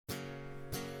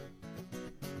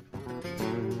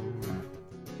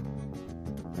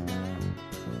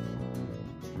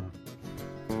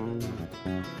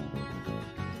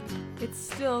it's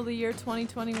still the year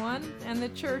 2021, and the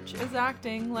church is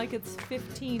acting like it's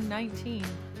 1519.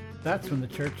 That's when the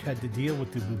church had to deal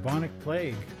with the bubonic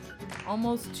plague.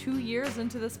 Almost 2 years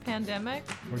into this pandemic,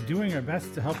 We're doing our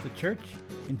best to help the church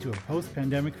into a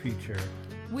post-pandemic future.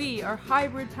 we are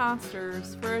hybrid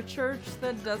pastors for a church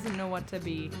that doesn't know what to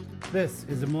be. This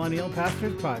is the Millennial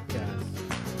Pastors Podcast.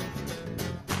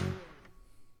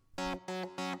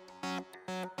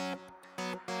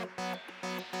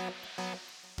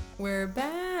 We're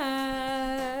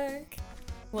back.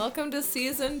 Welcome to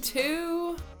season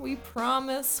 2. We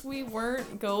promise we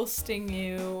weren't ghosting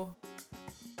you.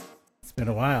 It's been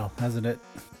a while, hasn't it?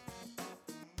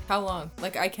 How long?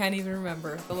 Like, I can't even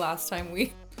remember the last time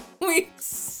we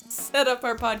set up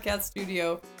our podcast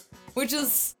studio, which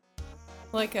is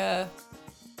like a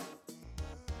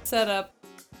setup.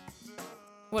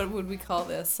 What would we call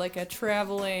this? Like a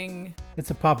traveling.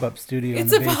 It's a pop-up studio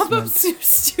It's in a the pop-up basement.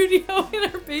 studio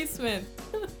in our basement.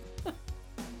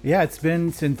 Yeah, it's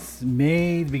been since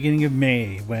May, the beginning of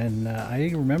May, when I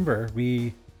remember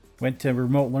we went to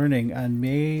remote learning on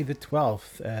May the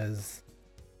 12th as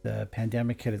the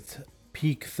pandemic hit its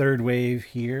peak third wave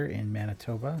here in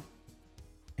Manitoba.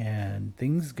 And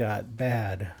things got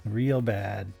bad, real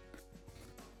bad.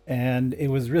 And it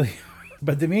was really,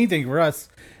 but the main thing for us,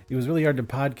 it was really hard to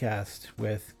podcast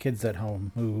with kids at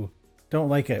home who don't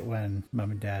like it when mom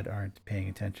and dad aren't paying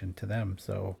attention to them.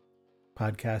 So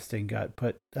podcasting got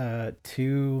put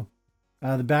to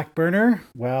the back burner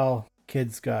while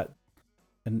kids got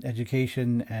an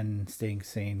education and staying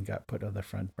sane got put on the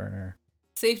front burner.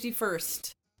 Safety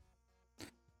first.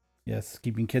 Yes,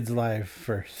 keeping kids alive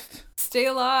first. Stay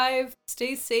alive,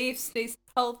 stay safe, stay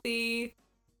healthy.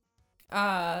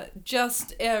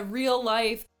 Just a real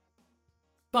life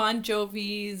Bon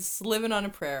Jovi's Living on a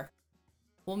Prayer.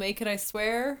 We'll make it, I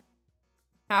swear.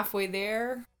 Halfway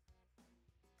there.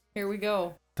 Here we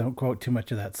go. Don't quote too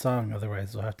much of that song,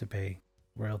 otherwise we'll have to pay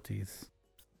royalties.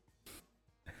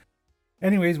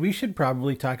 Anyways, we should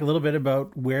probably talk a little bit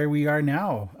about where we are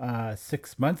now.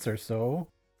 6 months or so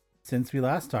since we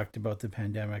last talked about the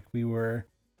pandemic. We were,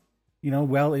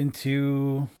 well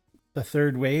into the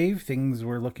third wave. Things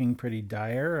were looking pretty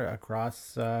dire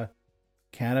across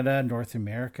Canada, North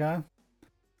America.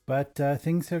 But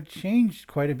things have changed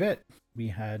quite a bit. We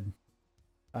had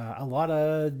a lot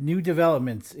of new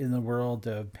developments in the world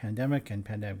of pandemic and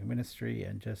pandemic ministry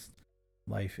and just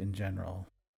life in general.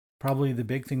 Probably the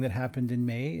big thing that happened in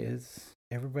May is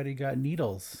everybody got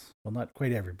needles. Well, not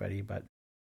quite everybody, but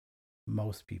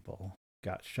most people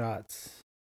got shots.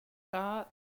 Shot.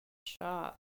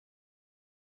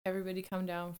 Everybody come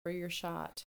down for your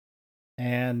shot.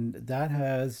 And that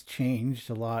has changed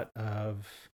a lot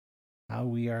of how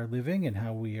we are living and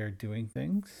how we are doing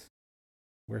things.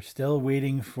 We're still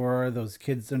waiting for those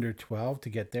kids under 12 to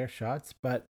get their shots,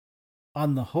 but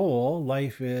on the whole,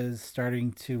 life is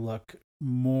starting to look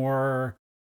more,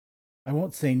 I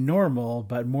won't say normal,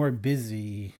 but more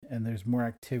busy, and there's more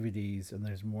activities and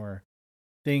there's more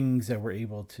things that we're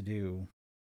able to do.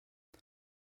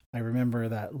 I remember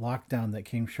that lockdown that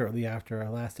came shortly after our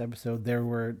last episode. There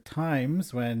were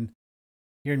times when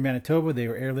here in Manitoba, they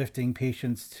were airlifting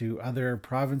patients to other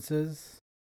provinces.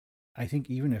 I think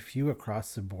even a few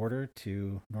across the border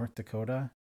to North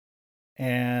Dakota.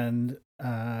 And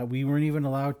we weren't even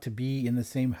allowed to be in the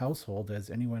same household as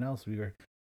anyone else.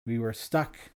 We were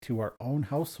stuck to our own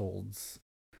households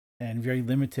and very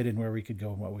limited in where we could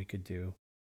go and what we could do,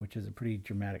 which is a pretty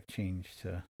dramatic change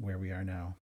to where we are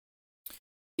now.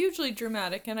 Hugely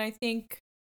dramatic, and I think,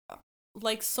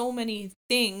 like so many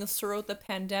things throughout the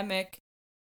pandemic,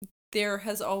 there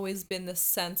has always been this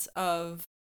sense of,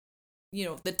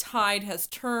 the tide has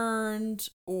turned,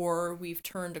 or we've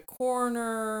turned a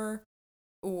corner,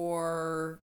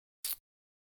 or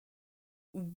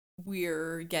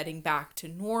we're getting back to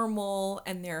normal,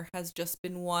 and there has just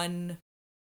been one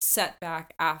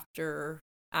setback after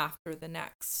the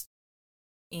next.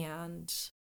 And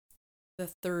the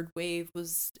third wave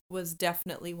was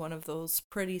definitely one of those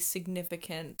pretty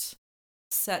significant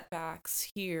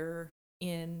setbacks here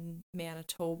in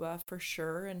Manitoba for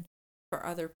sure, and for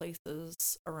other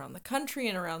places around the country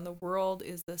and around the world,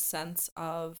 is the sense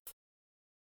of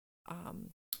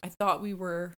I thought we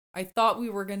were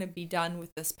going to be done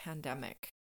with this pandemic,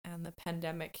 and the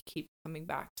pandemic keeps coming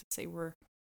back to say we're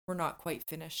not quite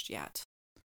finished yet.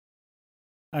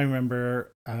 I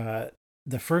remember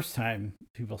the first time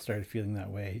people started feeling that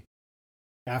way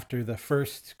after the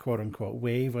first quote unquote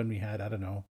wave, when we had,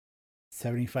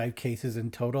 75 cases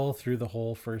in total through the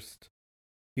whole first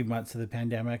few months of the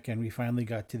pandemic. And we finally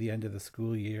got to the end of the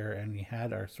school year and we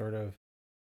had our sort of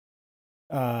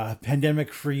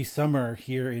pandemic-free summer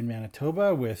here in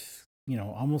Manitoba with,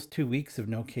 almost 2 weeks of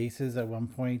no cases at one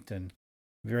point and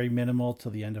very minimal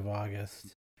till the end of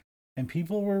August. And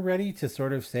people were ready to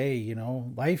sort of say,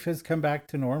 life has come back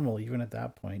to normal even at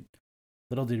that point.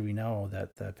 Little did we know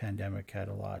that the pandemic had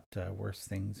a lot worse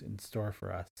things in store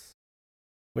for us,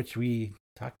 which we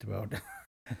talked about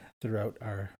throughout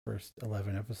our first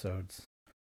 11 episodes.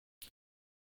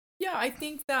 Yeah, I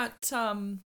think that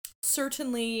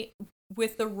certainly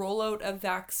with the rollout of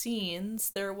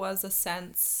vaccines, there was a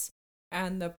sense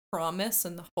and the promise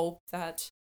and the hope that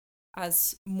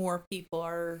as more people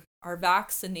are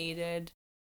vaccinated,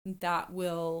 that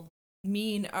will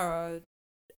mean a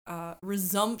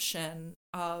resumption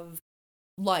of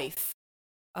life,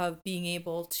 of being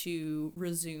able to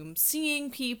resume seeing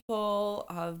people,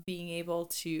 of being able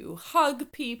to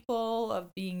hug people,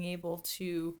 of being able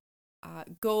to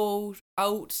go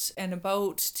out and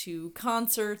about to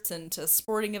concerts and to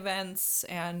sporting events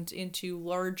and into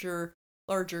larger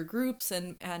groups,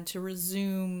 and to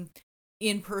resume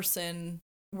in-person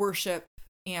worship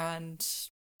and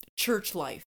church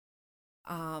life.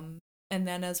 And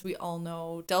then, as we all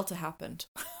know, Delta happened.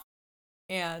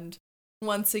 And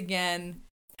once again,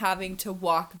 having to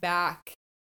walk back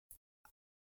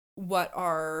what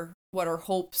our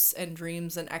hopes and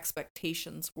dreams and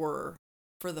expectations were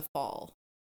for the fall.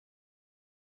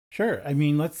 Sure. I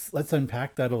mean, let's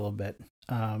unpack that a little bit.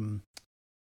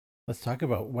 Let's talk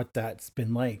about what that's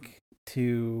been like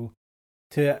to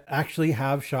actually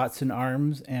have shots in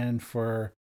arms and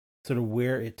for sort of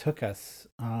where it took us.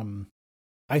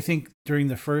 I think during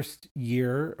the first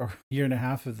year or year and a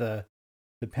half of the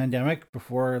pandemic,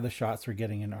 before the shots were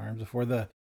getting in arms, before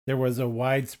there was a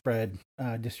widespread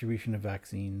distribution of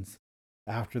vaccines,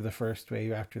 after the first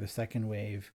wave, after the second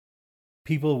wave,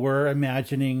 people were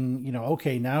imagining,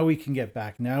 okay, now we can get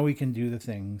back, now we can do the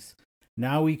things,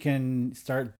 now we can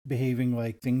start behaving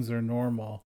like things are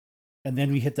normal. And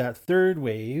then we hit that third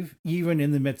wave, even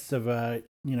in the midst of a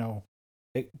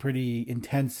pretty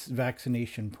intense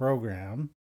vaccination program.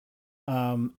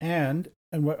 And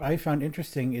what I found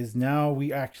interesting is now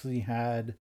we actually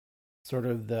had sort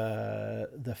of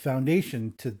the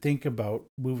foundation to think about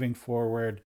moving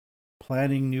forward,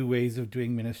 planning new ways of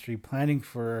doing ministry, planning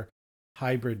for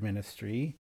hybrid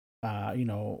ministry.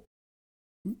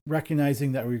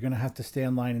 Recognizing that we we're going to have to stay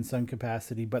in line in some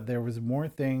capacity, but there was more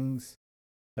things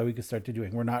that we could start to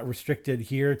doing. We're not restricted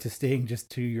here to staying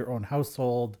just to your own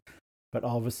household, but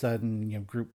all of a sudden,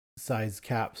 group size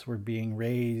caps were being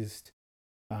raised.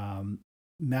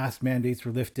 Mask mandates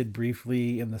were lifted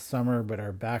briefly in the summer, but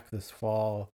are back this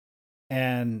fall.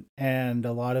 And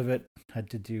a lot of it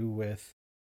had to do with,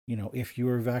 if you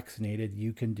were vaccinated,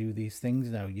 you can do these things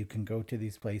now. You can go to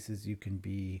these places. You can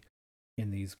be in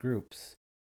these groups.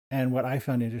 And what I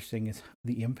found interesting is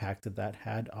the impact that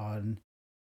had on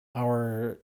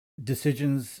our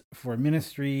decisions for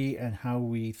ministry and how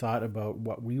we thought about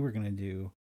what we were going to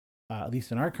do, at least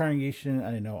in our congregation,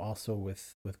 and I know also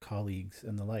with colleagues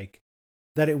and the like,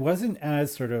 that it wasn't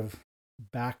as sort of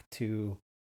back to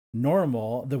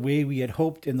normal the way we had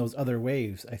hoped in those other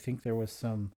waves. I think there was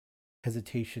some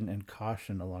hesitation and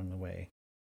caution along the way.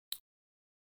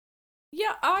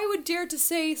 Yeah, I would dare to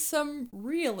say some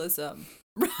realism.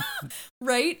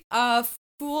 Right?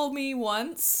 Fool me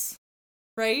once,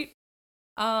 right?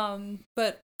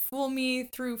 But fool me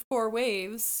through 4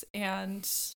 waves, and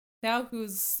now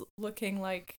who's looking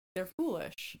like they're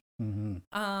foolish? Mm-hmm.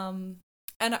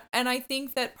 And I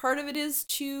think that part of it is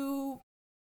to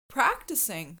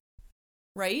practicing,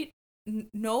 right?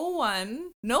 No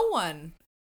one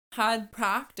had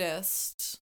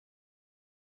practiced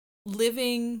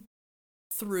living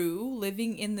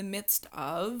in the midst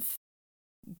of,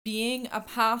 being a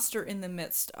pastor in the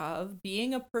midst of,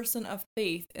 being a person of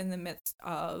faith in the midst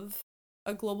of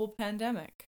a global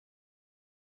pandemic.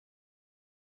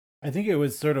 I think it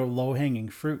was sort of low-hanging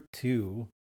fruit too,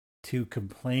 to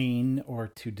complain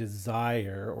or to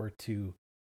desire or to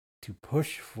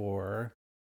push for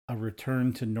a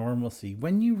return to normalcy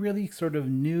when you really sort of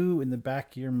knew in the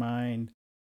back of your mind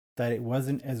that it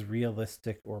wasn't as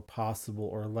realistic or possible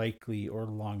or likely or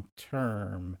long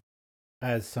term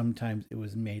as sometimes it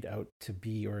was made out to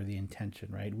be, or the intention,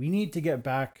 right? We need to get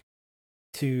back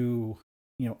to,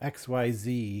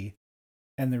 XYZ.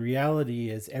 And the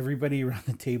reality is everybody around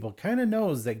the table kind of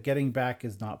knows that getting back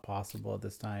is not possible at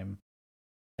this time.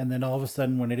 And then all of a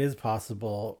sudden, when it is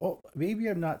possible, oh, maybe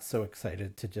I'm not so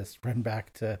excited to just run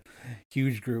back to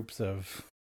huge groups of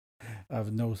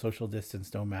no social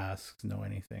distance, no masks, no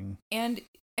anything. And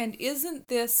isn't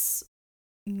this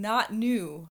not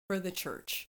new for the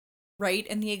church? right?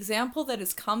 And the example that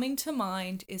is coming to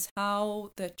mind is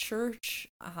how the church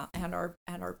and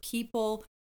our people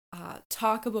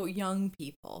talk about young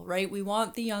people, right? We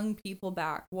want the young people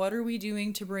back. What are we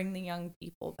doing to bring the young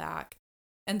people back?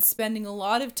 And spending a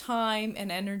lot of time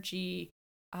and energy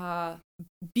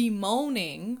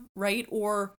bemoaning, right,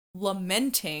 or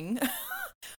lamenting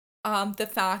the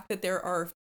fact that there are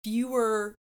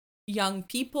fewer young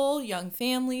people, young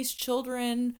families,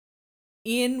 children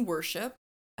in worship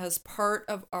as part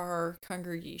of our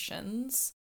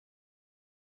congregations.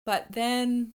 But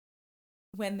then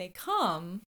when they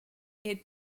come, it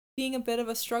being a bit of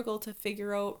a struggle to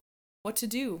figure out what to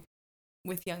do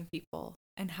with young people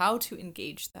and how to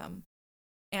engage them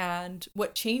and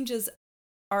what changes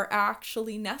are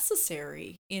actually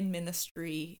necessary in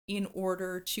ministry in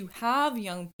order to have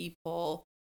young people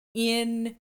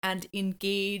in and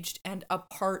engaged and a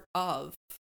part of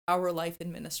our life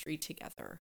in ministry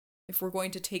together. If we're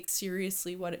going to take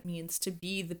seriously what it means to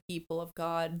be the people of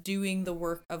God, doing the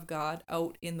work of God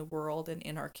out in the world and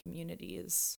in our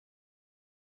communities.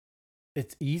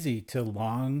 It's easy to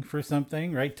long for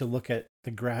something, right? To look at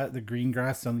the green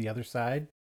grass on the other side.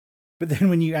 But then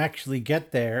when you actually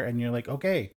get there and you're like,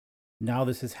 okay, now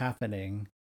this is happening,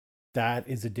 that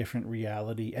is a different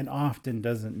reality and often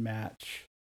doesn't match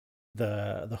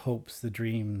the hopes, the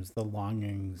dreams, the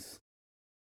longings.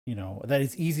 That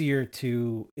it's easier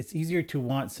to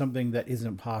want something that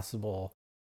isn't possible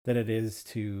than it is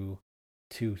to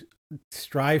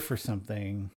strive for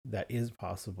something that is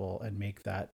possible and make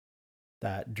that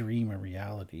dream a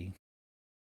reality.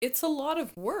 It's a lot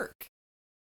of work.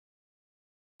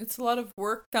 It's a lot of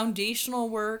work, foundational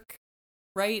work,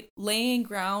 right? Laying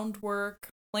groundwork,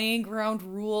 laying ground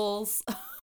rules,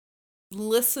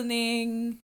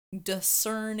 listening,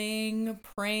 discerning,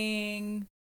 praying,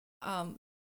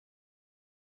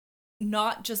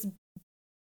 not just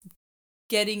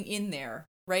getting in there,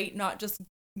 right? Not just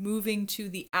moving to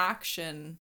the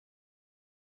action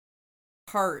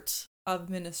part of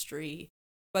ministry,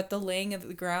 but the laying of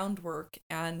the groundwork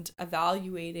and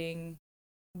evaluating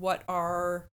why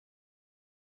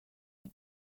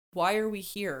are we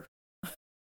here?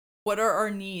 What are our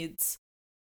needs?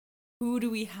 Who do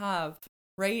we have,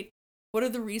 right? What are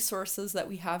the resources that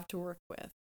we have to work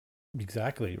with?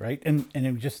 Exactly, right? And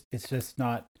it's just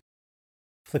not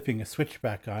flipping a switch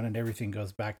back on and everything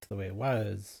goes back to the way it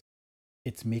was.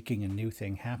 It's making a new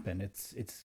thing happen. It's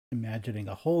imagining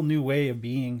a whole new way of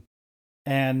being.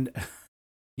 And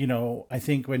I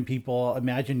think when people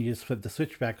imagine you just flip the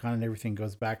switch back on and everything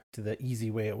goes back to the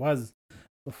easy way it was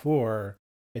before,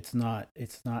 it's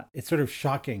sort of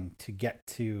shocking to get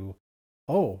to,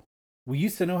 oh, we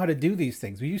used to know how to do these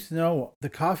things. We used to know the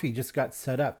coffee just got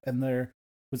set up and there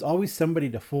was always somebody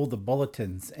to fold the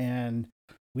bulletins, and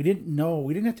we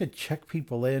didn't have to check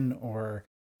people in or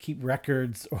keep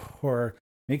records or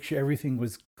make sure everything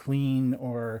was clean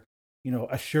or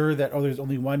assure that, oh, there's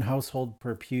only one household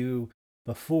per pew.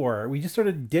 Before, we just sort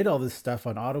of did all this stuff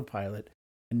on autopilot,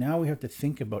 and now we have to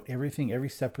think about everything every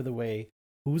step of the way.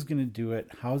 Who's going to do it?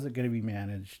 How's it going to be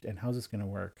managed? And how's this going to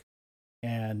work?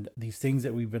 And these things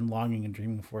that we've been longing and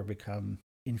dreaming for become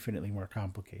infinitely more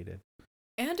complicated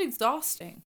and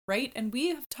exhausting, right? And we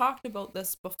have talked about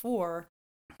this before,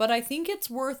 but I think it's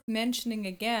worth mentioning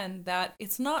again that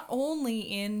it's not only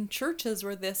in churches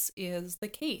where this is the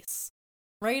case,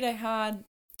 right? I had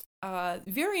a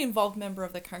very involved member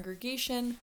of the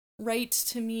congregation write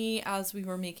to me as we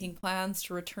were making plans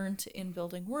to return to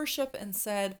in-building worship and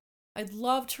said, I'd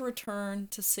love to return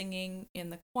to singing in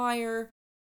the choir,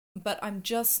 but I'm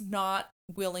just not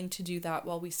willing to do that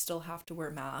while we still have to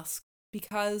wear masks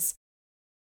because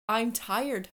I'm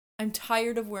tired. I'm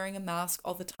tired of wearing a mask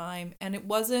all the time. And it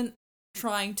wasn't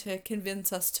trying to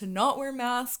convince us to not wear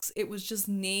masks. It was just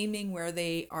naming where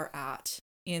they are at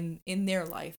in their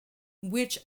life,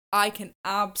 which I can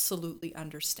absolutely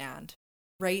understand,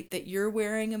 right? That you're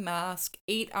wearing a mask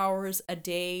 8 hours a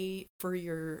day for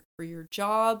your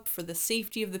job, for the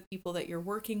safety of the people that you're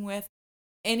working with.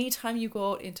 Anytime you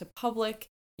go out into public,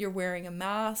 you're wearing a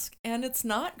mask, and it's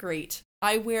not great.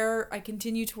 I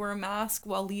continue to wear a mask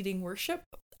while leading worship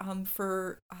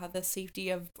for the safety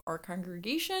of our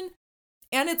congregation,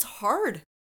 and it's hard.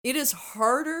 It is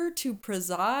harder to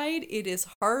preside. It is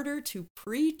harder to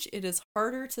preach. It is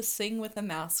harder to sing with a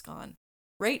mask on,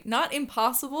 right? Not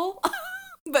impossible,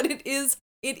 but it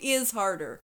is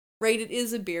harder, right? It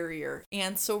is a barrier.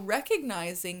 And so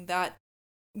recognizing that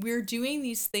we're doing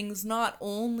these things not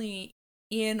only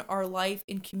in our life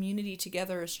in community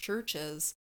together as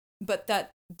churches, but that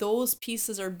those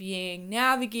pieces are being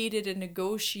navigated and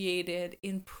negotiated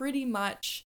in pretty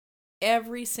much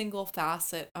every single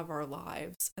facet of our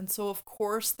lives. And so of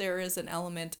course there is an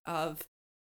element of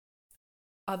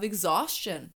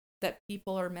exhaustion that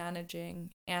people are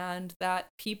managing, and that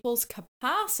people's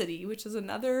capacity, which is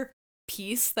another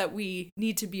piece that we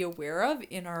need to be aware of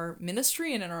in our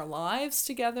ministry and in our lives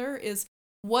together, is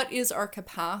what is our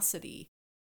capacity?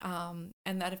 And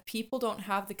that if people don't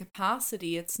have the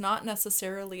capacity, it's not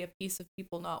necessarily a piece of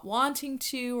people not wanting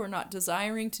to or not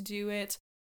desiring to do it,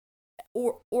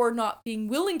 or not being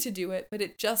willing to do it, but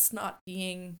it just not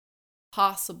being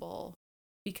possible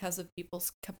because of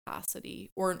people's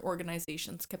capacity or an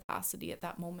organization's capacity at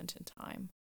that moment in time.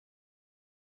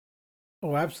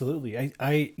 Oh, absolutely.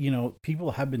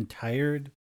 People have been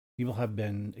tired. People have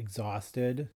been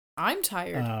exhausted. I'm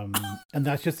tired. And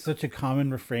that's just such a common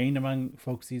refrain among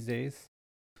folks these days.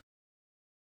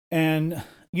 And,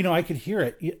 I could hear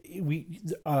it.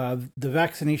 The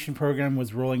vaccination program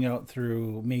was rolling out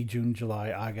through May, June,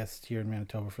 July, August here in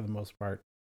Manitoba for the most part.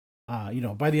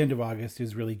 By the end of August, it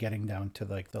was really getting down to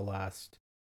like the last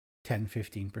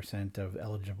 10-15% of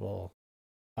eligible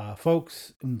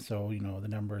folks. And so, the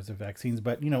numbers of vaccines.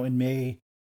 But, in May,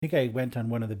 I think I went on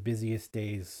one of the busiest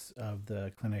days of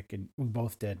the clinic, and we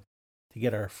both did, to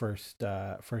get our first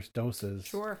doses.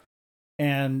 Sure.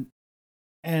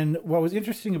 And what was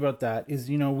interesting about that is,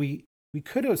 we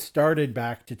could have started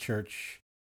back to church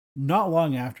not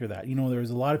long after that. There was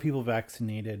a lot of people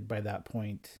vaccinated by that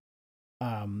point.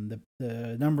 The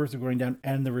numbers are going down,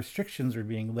 and the restrictions are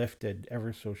being lifted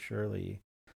ever so surely.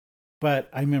 But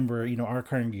I remember, our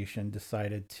congregation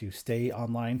decided to stay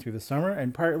online through the summer,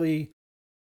 and partly,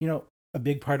 a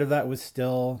big part of that was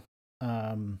still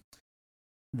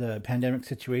the pandemic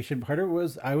situation. Part of it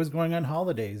was I was going on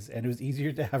holidays, and it was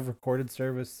easier to have recorded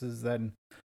services than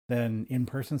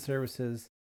in-person services.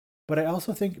 But I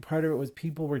also think part of it was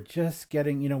people were just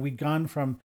getting, we'd gone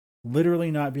from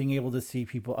literally not being able to see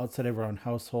people outside of our own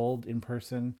household in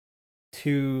person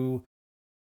to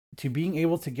being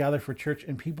able to gather for church,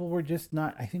 and people were just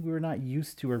not, I think we were not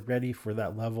used to or ready for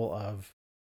that level of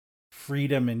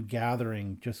freedom and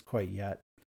gathering just quite yet.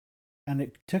 And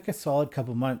it took a solid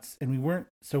couple months, and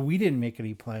we didn't make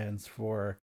any plans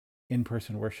for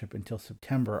in-person worship until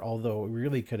September, although it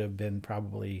really could have been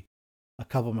probably a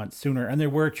couple months sooner. And there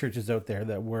were churches out there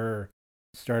that were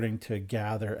starting to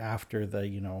gather after the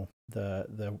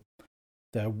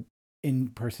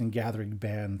in-person gathering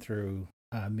ban through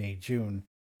May, June,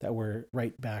 that were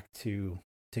right back to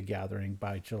gathering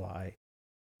by July.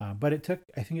 But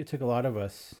I think it took a lot of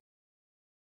us,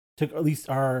 took at least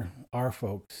our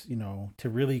folks, to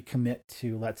really commit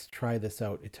to, let's try this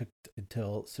out. It took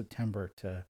until September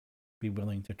to be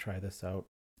willing to try this out.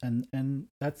 And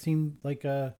that seemed like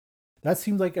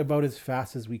about as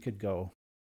fast as we could go.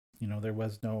 There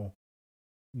was no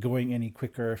going any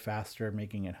quicker or faster,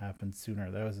 making it happen sooner.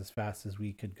 That was as fast as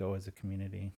we could go as a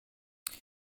community.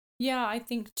 Yeah, I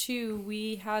think too,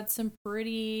 we had some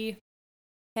pretty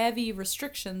heavy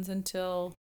restrictions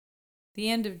until the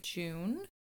end of June.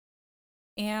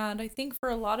 And I think for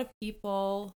a lot of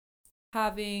people,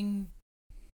 having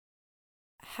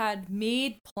had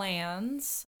made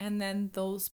plans and then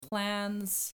those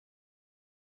plans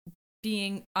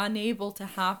being unable to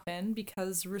happen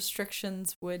because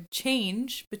restrictions would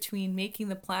change between making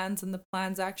the plans and the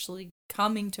plans actually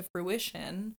coming to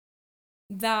fruition,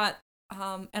 that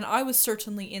and I was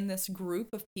certainly in this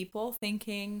group of people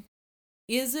thinking,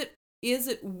 is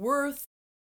it worth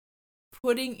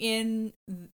putting in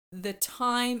the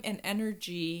time and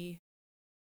energy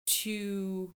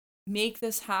to make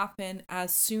this happen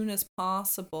as soon as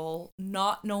possible,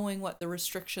 not knowing what the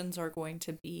restrictions are going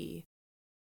to be?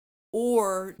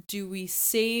 Or do we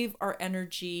save our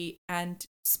energy and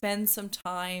spend some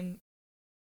time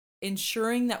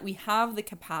ensuring that we have the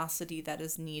capacity that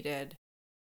is needed,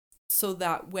 so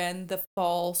that when the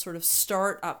fall sort of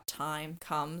start-up time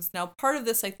comes. Now, part of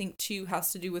this, I think, too,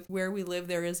 has to do with where we live.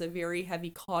 There is a very heavy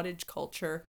cottage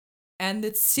culture, and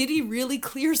the city really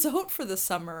clears out for the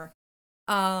summer.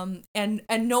 And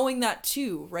knowing that,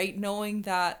 too, right? Knowing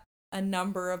that a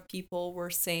number of people were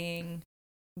saying,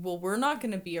 well, we're not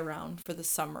going to be around for the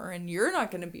summer, and you're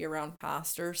not going to be around,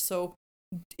 Pastor, so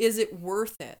is it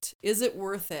worth it? Is it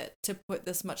worth it to put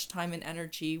this much time and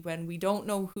energy when we don't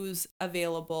know who's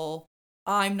available?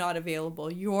 I'm not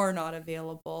available, you're not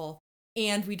available,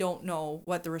 and we don't know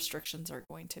what the restrictions are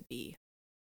going to be.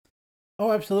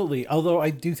 Oh, absolutely. Although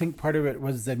I do think part of it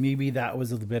was that maybe that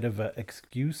was a bit of an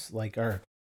excuse, like our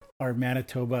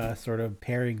Manitoba sort of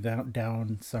paring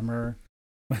down summer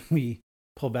when we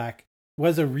pull back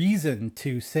was a reason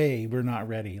to say we're not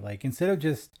ready. Like, instead of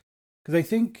just, because I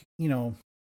think,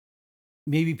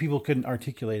 maybe people couldn't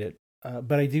articulate it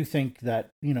but I do think that,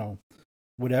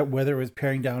 whether it was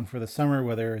paring down for the summer,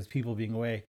 whether it was people being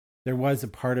away, there was a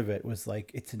part of it was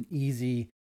like it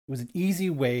was an easy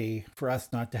way for us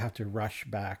not to have to rush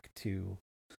back to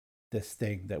this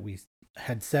thing that we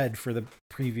had said for the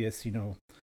previous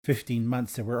 15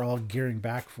 months that we're all gearing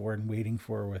back for and waiting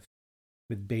for with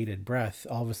bated breath.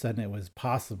 All of a sudden it was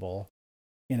possible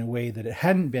in a way that it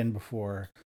hadn't been before,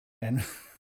 and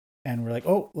and we're like,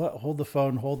 oh, hold the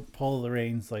phone, pull the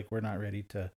reins, like we're not ready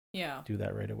to Yeah. do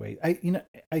that right away.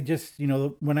 I just,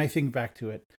 when I think back to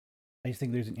it, I just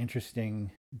think there's an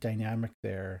interesting dynamic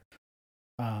there,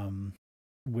 um,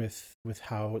 with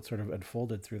how it sort of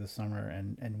unfolded through the summer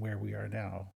and where we are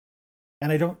now.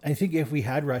 And I think if we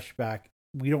had rushed back,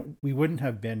 we wouldn't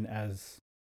have been as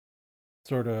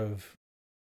sort of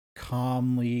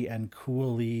calmly and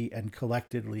coolly and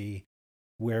collectedly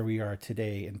where we are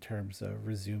today in terms of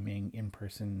resuming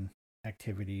in-person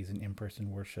activities and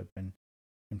in-person worship and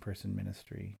in-person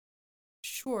ministry.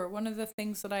 Sure. One of the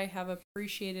things that I have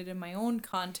appreciated in my own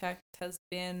context has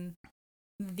been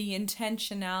the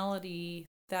intentionality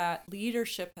that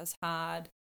leadership has had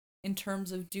in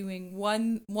terms of doing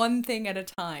one thing at a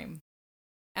time.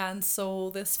 And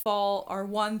so this fall, our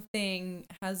one thing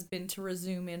has been to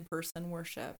resume in-person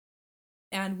worship.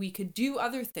 And we could do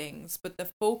other things, but the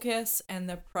focus and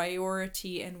the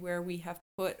priority and where we have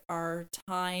put our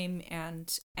time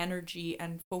and energy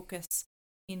and focus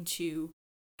into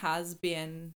has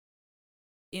been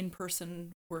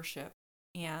in-person worship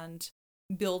and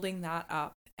building that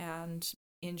up and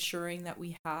ensuring that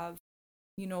we have,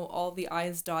 all the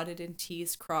I's dotted and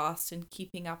T's crossed and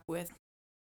keeping up with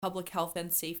public health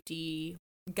and safety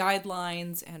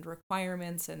guidelines and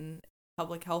requirements and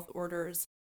public health orders.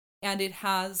 And it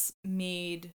has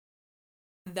made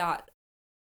that,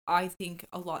 I think,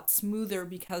 a lot smoother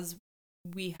because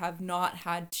we have not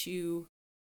had to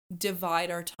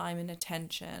divide our time and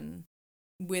attention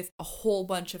with a whole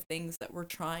bunch of things that we're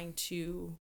trying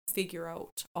to figure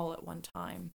out all at one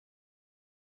time.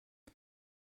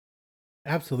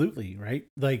 Absolutely, right?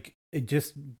 Like it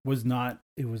was not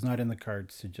in the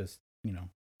cards to just,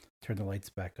 turn the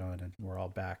lights back on and we're all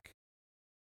back.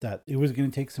 That it was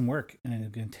going to take some work and it was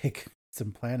going to take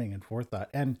some planning and forethought,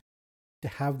 and to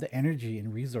have the energy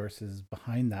and resources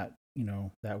behind that,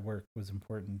 that work was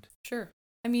important. Sure.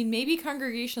 I mean, maybe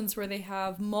congregations where they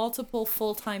have multiple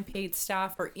full-time paid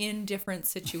staff are in different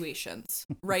situations,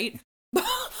 right?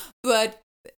 But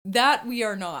that we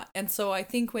are not. And so I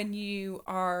think when you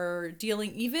are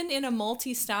dealing, even in a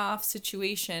multi-staff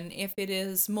situation, if it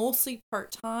is mostly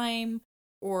part-time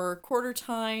or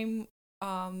quarter-time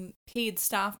paid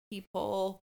staff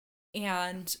people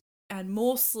and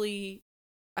mostly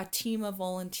a team of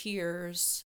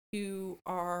volunteers who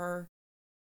are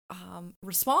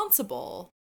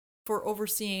responsible for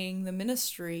overseeing the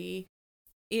ministry,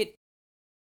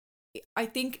 I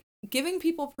think giving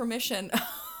people permission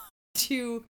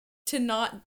to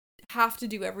not have to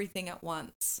do everything at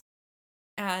once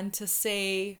and to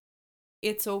say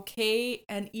it's okay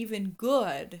and even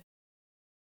good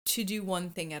to do one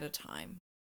thing at a time.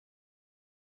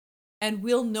 And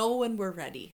we'll know when we're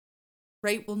ready,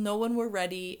 right? We'll know when we're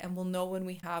ready, and we'll know when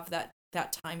we have that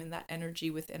time and that energy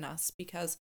within us,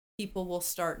 because people will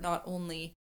start not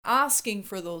only asking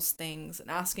for those things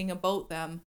and asking about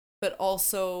them, but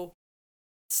also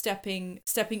stepping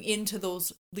into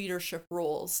those leadership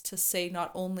roles to say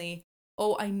not only,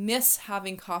 oh, I miss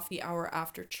having coffee hour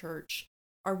after church.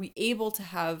 Are we able to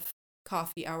have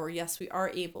coffee hour? Yes, we are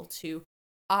able to.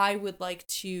 I would like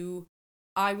to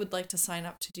sign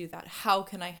up to do that. How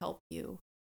can I help you?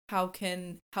 How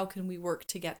can we work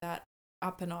to get that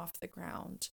up and off the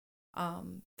ground?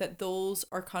 That those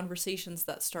are conversations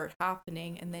that start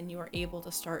happening, and then you are able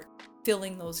to start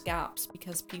filling those gaps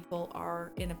because people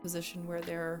are in a position where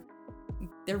they're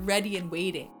ready and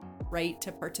waiting, right,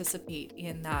 to participate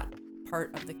in that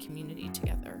part of the community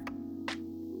together.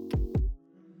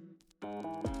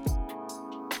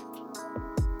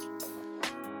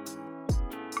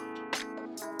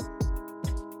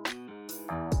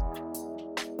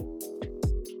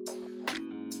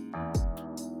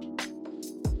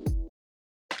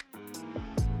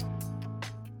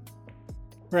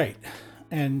 Right.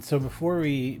 And so before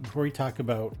we talk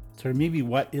about sort of maybe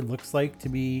what it looks like to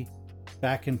be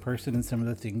back in person and some of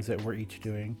the things that we're each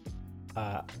doing,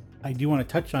 I do want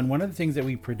to touch on one of the things that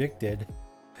we predicted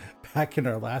back in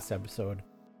our last episode,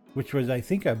 which was, I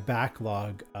think, a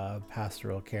backlog of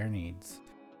pastoral care needs.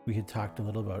 We had talked a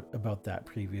little about that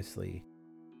previously.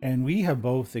 And we have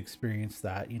both experienced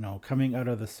that, coming out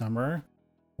of the summer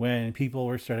when people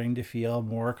were starting to feel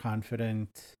more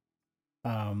confident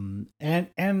And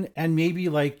maybe,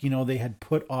 like, they had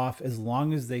put off as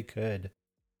long as they could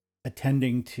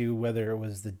attending to whether it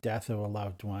was the death of a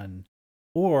loved one,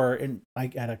 or in,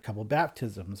 like, at a couple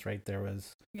baptisms, right, there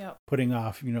was Yep. putting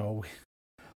off,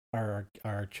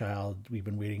 our child. We've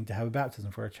been waiting to have a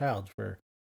baptism for our child for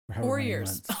however 4 many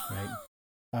years. months,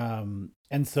 right?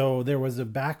 And so there was a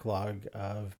backlog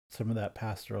of some of that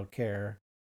pastoral care,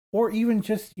 or even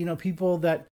just, people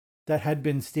that had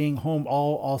been staying home,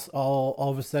 all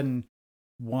of a sudden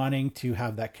wanting to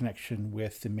have that connection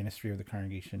with the ministry of the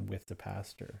congregation, with the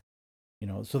pastor.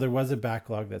 So there was a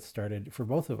backlog that started for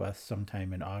both of us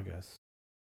sometime in August.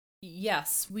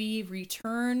 Yes, we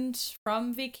returned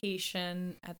from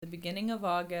vacation at the beginning of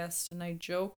August, and I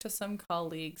joked to some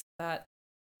colleagues that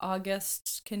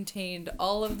August contained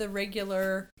all of the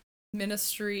regular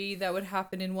ministry that would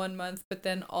happen in 1 month, but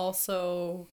then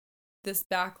also this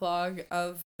backlog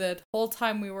of the whole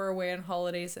time we were away on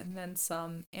holidays and then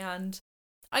some. And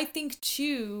I think,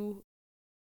 too,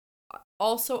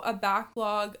 also a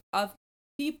backlog of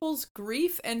people's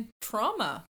grief and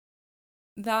trauma,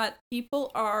 that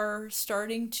people are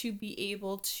starting to be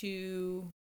able to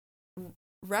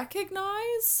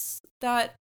recognize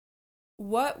that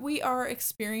what we are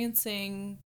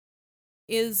experiencing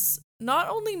is not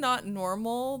only not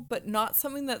normal, but not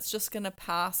something that's just going to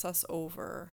pass us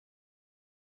over.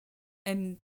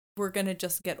 And we're going to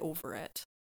just get over it.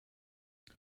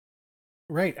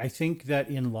 Right. I think that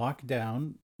in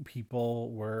lockdown,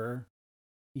 people were,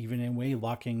 even in a way,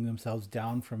 locking themselves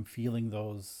down from feeling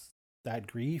that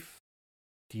grief,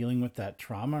 dealing with that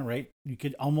trauma, right? You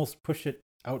could almost push it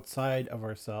outside of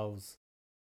ourselves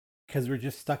because we're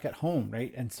just stuck at home,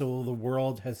 right? And so the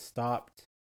world has stopped,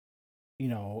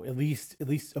 at least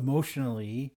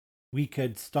emotionally, we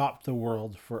could stop the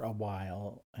world for a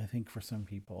while, I think, for some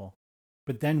people.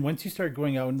 But then once you start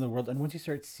going out into the world and once you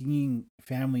start seeing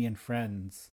family and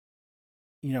friends,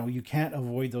 you can't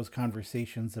avoid those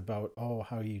conversations about, oh,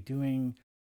 how are you doing?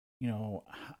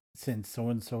 Since so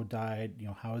and so died,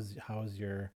 how's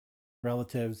your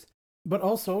relatives? But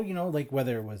also, like,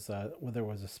 whether it was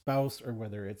a spouse, or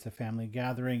whether it's a family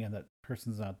gathering and that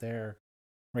person's not there,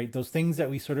 right? Those things that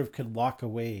we sort of could lock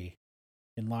away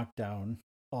in lockdown,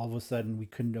 all of a sudden we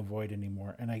couldn't avoid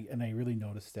anymore. And I really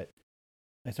noticed it.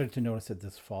 I started to notice it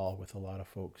this fall with a lot of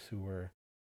folks who were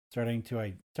starting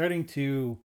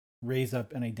to raise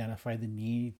up and identify the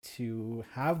need to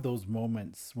have those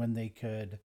moments when they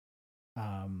could,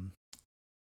 um,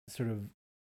 sort of,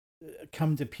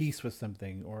 come to peace with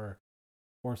something, or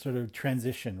sort of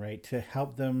transition, right, to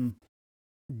help them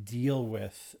deal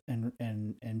with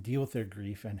and deal with their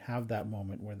grief, and have that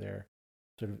moment where they're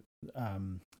sort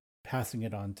of, passing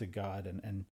it on to God,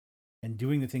 and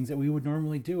doing the things that we would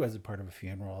normally do as a part of a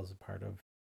funeral, as a part of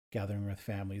gathering with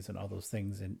families and all those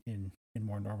things in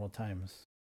more normal times.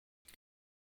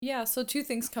 Yeah, so two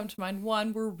things come to mind.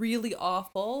 One, we're really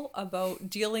awful about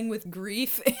dealing with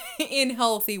grief in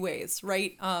healthy ways,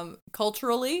 right?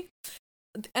 Culturally.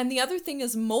 And the other thing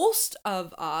is, most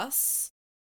of us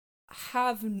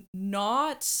have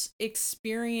not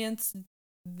experienced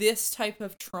this type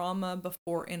of trauma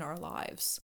before in our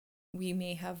lives. We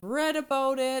may have read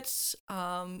about it.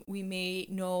 We may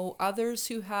know others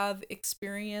who have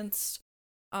experienced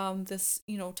this,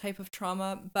 type of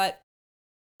trauma. But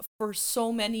for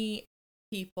so many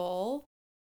people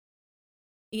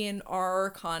in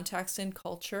our context and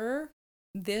culture,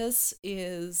 this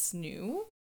is new.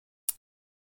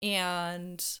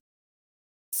 And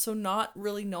so not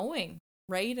really knowing,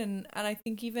 right? And I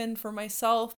think even for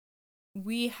myself,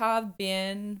 we have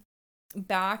been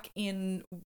back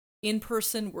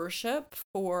in-person worship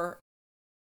for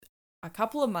a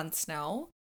couple of months now,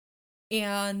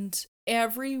 and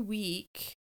every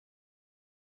week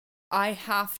I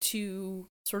have to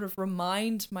sort of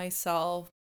remind myself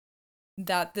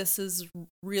that this is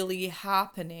really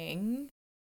happening,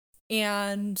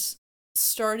 and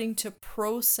starting to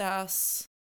process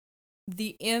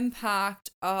the impact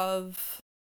of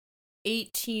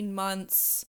 18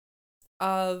 months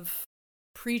of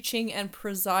preaching and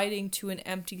presiding to an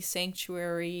empty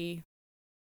sanctuary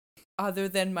other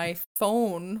than my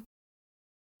phone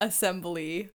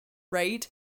assembly, right?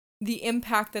 The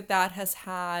impact that that has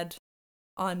had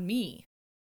on me.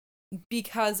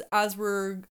 Because as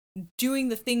we're doing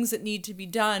the things that need to be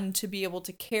done to be able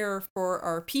to care for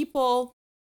our people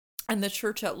and the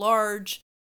church at large,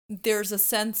 there's a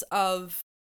sense of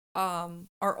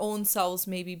our own selves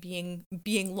maybe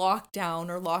being locked down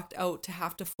or locked out to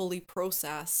have to fully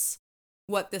process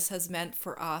what this has meant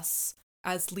for us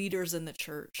as leaders in the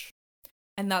church.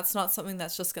 And that's not something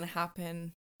that's just going to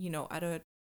happen, at a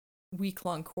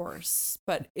week-long course,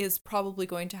 but is probably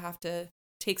going to have to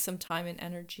take some time and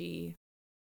energy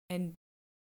and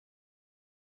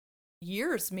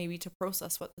years maybe to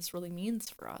process what this really means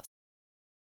for us.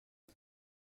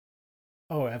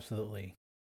 Oh, absolutely.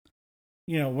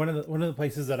 One of the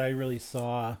places that I really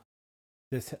saw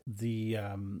the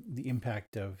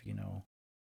impact of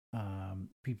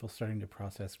people starting to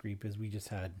process grief is we just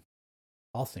had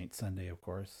All Saints Sunday, of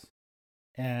course,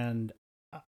 and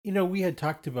we had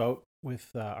talked about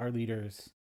with our leaders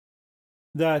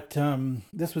that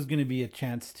this was going to be a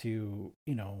chance to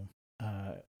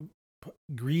uh,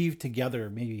 grieve together,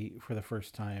 maybe for the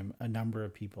first time, a number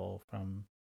of people from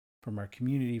our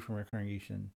community, from our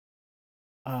congregation.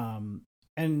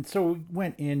 And so we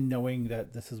went in knowing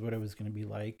that this is what it was going to be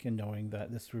like, and knowing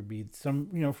that this would be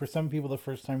for some people, the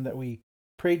first time that we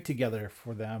prayed together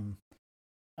for them,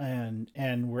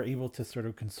 and were able to sort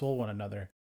of console one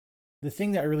another. The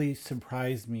thing that really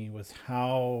surprised me was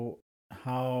how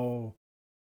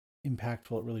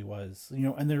impactful it really was.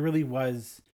 And there really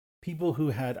was people who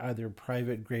had either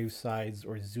private gravesides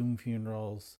or Zoom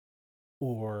funerals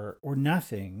or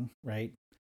nothing, right?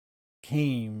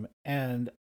 Came, and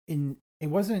in it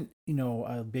wasn't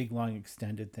a big long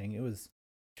extended thing. It was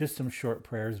just some short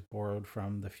prayers borrowed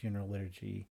from the funeral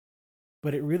liturgy,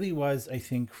 but it really was, I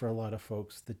think, for a lot of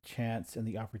folks, the chance and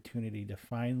the opportunity to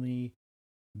finally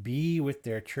be with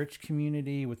their church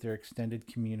community, with their extended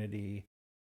community,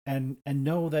 and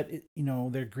know that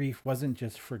their grief wasn't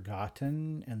just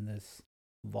forgotten, and this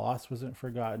loss wasn't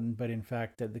forgotten, but in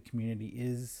fact that the community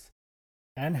is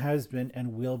and has been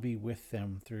and will be with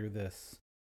them through this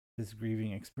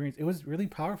grieving experience. It was really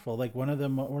powerful. Like one of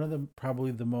the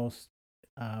probably the most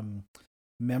um,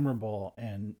 memorable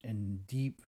and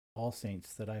deep All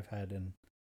Saints that I've had in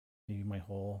maybe my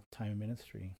whole time in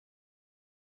ministry.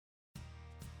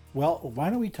 Well, why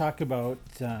don't we talk about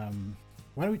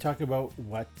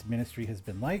what ministry has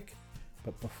been like?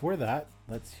 But before that,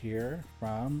 let's hear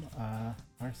from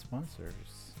our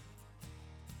sponsors.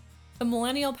 The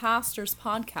Millennial Pastors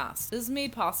podcast is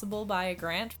made possible by a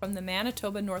grant from the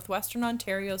Manitoba Northwestern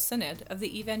Ontario Synod of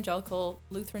the Evangelical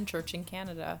Lutheran Church in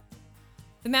Canada.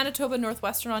 The Manitoba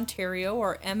Northwestern Ontario,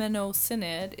 or MNO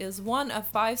Synod, is one of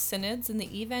 5 synods in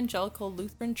the Evangelical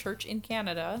Lutheran Church in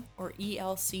Canada, or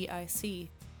ELCIC.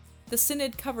 The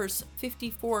synod covers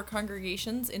 54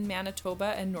 congregations in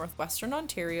Manitoba and Northwestern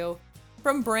Ontario,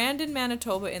 from Brandon,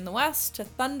 Manitoba in the west to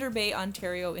Thunder Bay,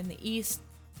 Ontario in the east,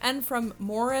 and from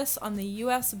Morris on the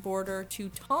U.S. border to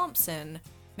Thompson,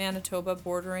 Manitoba,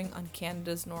 bordering on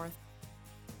Canada's north.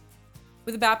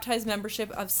 With a baptized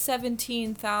membership of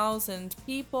 17,000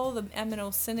 people, the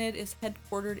MNO Synod is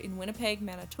headquartered in Winnipeg,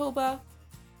 Manitoba.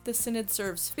 The Synod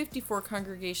serves 54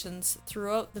 congregations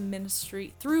through the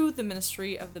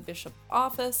ministry of the Bishop's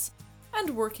Office,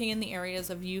 and working in the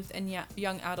areas of youth and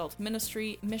young adult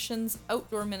ministry, missions,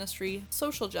 outdoor ministry,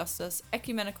 social justice,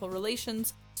 ecumenical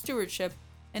relations, stewardship,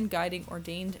 and guiding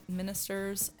ordained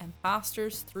ministers and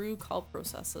pastors through call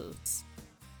processes.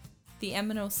 The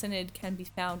MNO Synod can be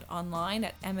found online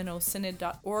at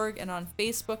mnosynod.org and on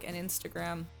Facebook and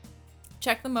Instagram.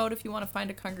 Check them out if you want to find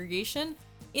a congregation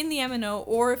in the MNO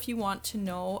or if you want to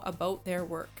know about their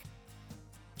work.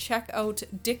 Check out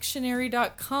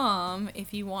dictionary.com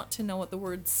if you want to know what the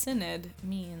word synod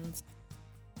means.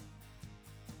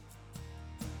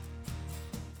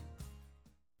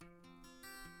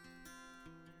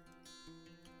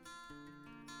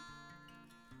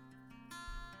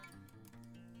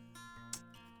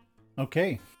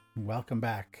 Okay, welcome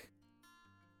back.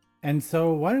 And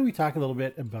so, why don't we talk a little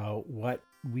bit about what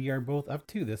we are both up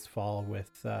to this fall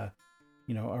with, a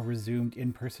resumed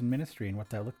in-person ministry and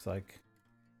what that looks like.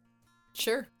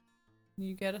 Sure,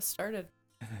 you get us started.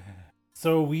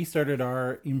 So we started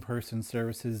our in-person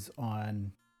services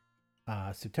on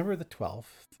September the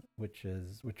 12th, which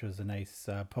was a nice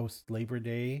post-Labor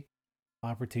Day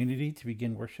opportunity to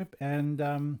begin worship, and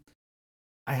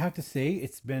I have to say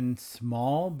it's been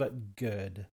small but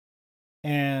good.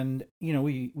 And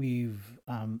we've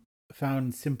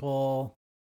found simple,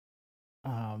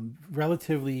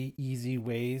 relatively easy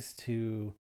ways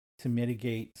to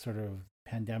mitigate sort of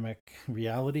pandemic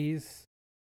realities.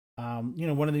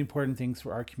 One of the important things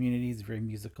for our community is very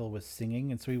musical, was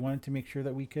singing, and so we wanted to make sure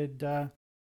that we could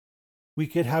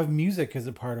have music as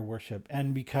a part of worship.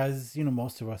 And because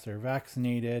most of us are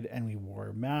vaccinated and we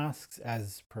wore masks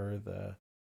as per the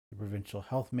provincial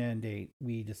health mandate,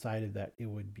 we decided that it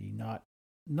would be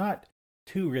not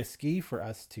too risky for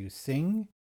us to sing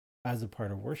as a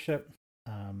part of worship.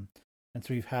 And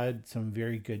so we've had some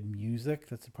very good music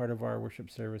that's a part of our worship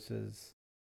services.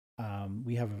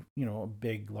 We have a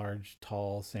big, large,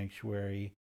 tall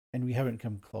sanctuary, and we haven't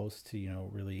come close to,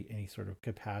 really any sort of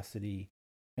capacity.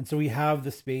 And so we have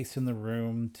the space in the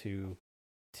room to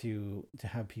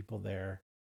have people there.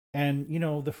 And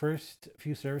the first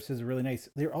few services are really nice.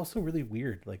 They're also really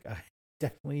weird. Like, I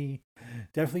definitely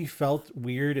definitely felt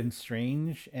weird and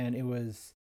strange, and it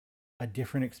was a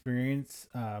different experience,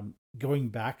 going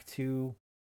back to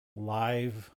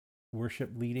live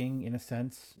worship leading. In a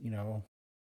sense,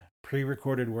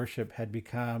 pre-recorded worship had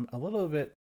become a little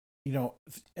bit,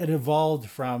 it evolved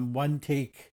from one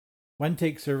take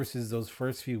services those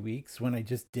first few weeks when I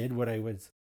just did what I was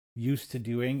used to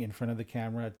doing in front of the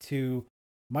camera, to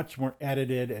much more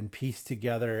edited and pieced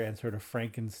together and sort of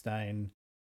Frankenstein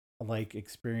like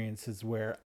experiences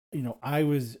where, I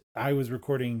was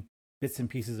recording bits and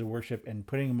pieces of worship and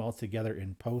putting them all together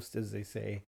in post, as they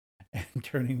say, and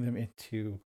turning them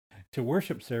into to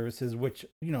worship services, which,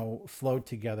 flowed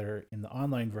together in the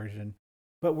online version,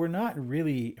 but we're not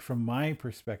really, from my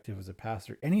perspective as a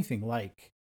pastor, anything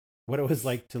like what it was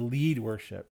like to lead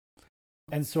worship.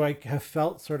 And so I have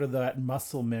felt sort of that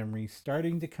muscle memory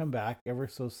starting to come back ever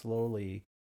so slowly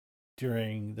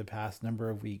during the past number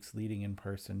of weeks leading in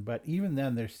person. But even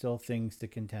then, there's still things to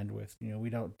contend with.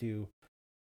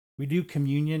 We do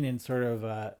communion in sort of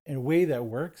in a way that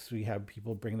works. We have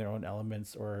people bring their own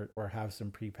elements, or have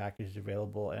some prepackaged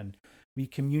available, and we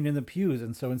commune in the pews.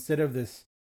 And so instead of this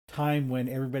time when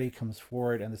everybody comes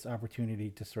forward and this opportunity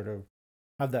to sort of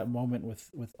have that moment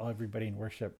with everybody in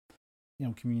worship,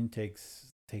 communion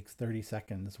takes 30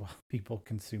 seconds while people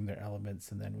consume their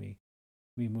elements, and then we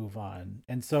move on.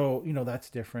 And so,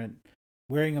 that's different.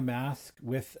 Wearing a mask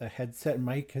with a headset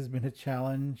mic has been a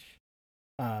challenge.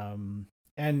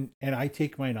 And I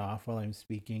take mine off while I'm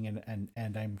speaking, and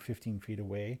I'm 15 feet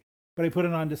away, but I put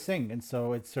it on to sing. And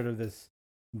so it's sort of this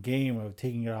game of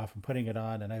taking it off and putting it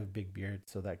on, and I have a big beard,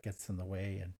 so that gets in the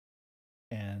way.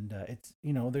 And it's,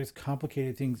 there's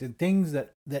complicated things, and things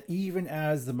that even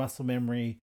as the muscle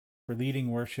memory for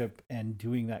leading worship and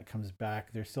doing that comes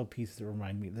back, there's still pieces that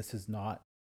remind me this is not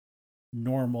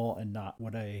normal and not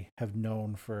what I have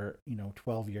known for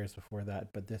 12 years before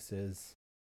that, but this is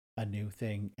a new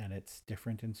thing, and it's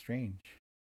different and strange.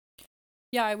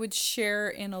 Yeah, I would share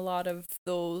in a lot of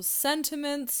those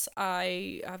sentiments.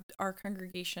 I have our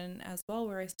congregation as well,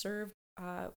 where I serve,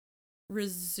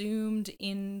 resumed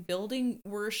in building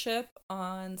worship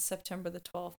on September the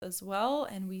 12th as well,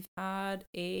 and we've had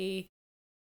a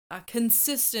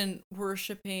consistent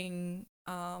worshiping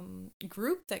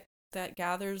group that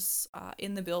gathers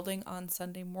in the building on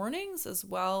Sunday mornings, as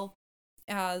well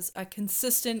as a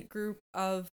consistent group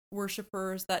of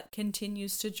worshipers that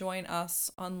continues to join us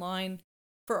online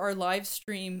for our live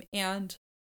stream. And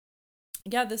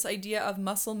yeah, this idea of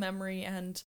muscle memory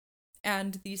and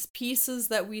these pieces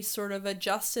that we sort of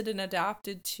adjusted and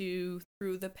adapted to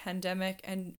through the pandemic,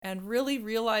 and really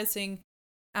realizing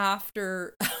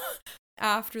after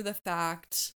after the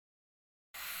fact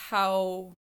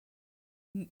how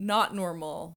not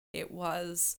normal it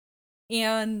was,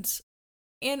 and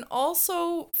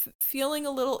also feeling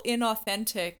a little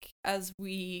inauthentic as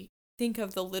we think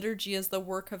of the liturgy as the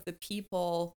work of the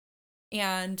people.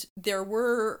 And there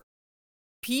were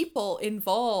people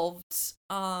involved,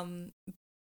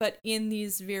 but in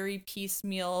these very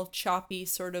piecemeal, choppy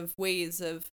sort of ways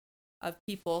of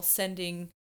people sending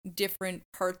different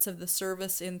parts of the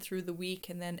service in through the week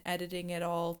and then editing it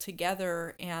all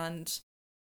together, and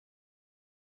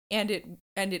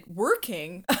it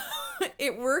working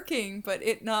it working, but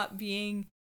it not being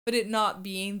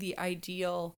the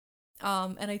ideal.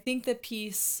 And I think the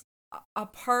piece,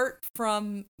 apart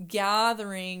from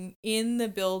gathering in the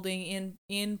building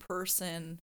in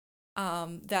person,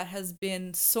 that has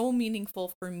been so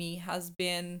meaningful for me, has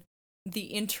been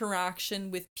the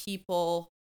interaction with people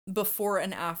before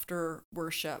and after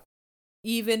worship.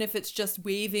 Even if it's just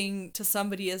waving to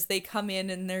somebody as they come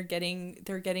in and they're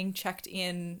getting checked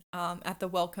in, at the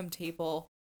welcome table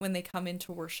when they come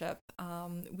into worship.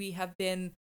 We have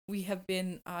been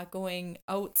going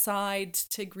outside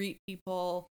to greet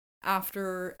people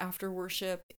after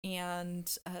worship,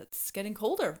 and it's getting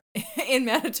colder in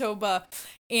Manitoba.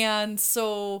 And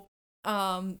so,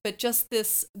 but just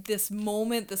this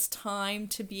moment, this time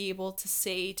to be able to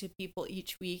say to people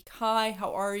each week, hi,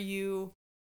 how are you?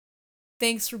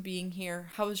 Thanks for being here.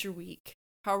 How was your week?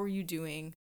 How are you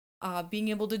doing? Being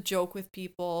able to joke with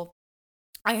people.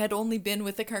 I had only been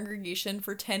with the congregation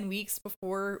for 10 weeks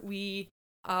before we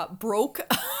broke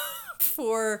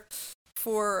for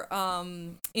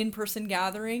in-person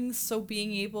gatherings. So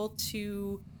being able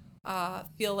to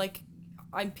feel like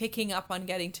I'm picking up on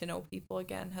getting to know people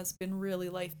again has been really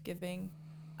life-giving.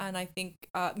 and I think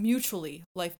mutually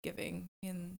life-giving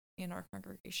in our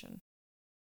congregation.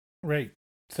 Right.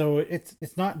 So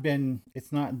it's not been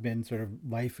sort of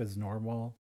life as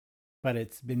normal, but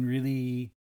it's been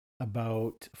really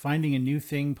about finding a new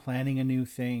thing, planning a new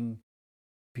thing,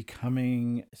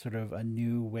 becoming sort of a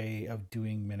new way of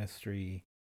doing ministry.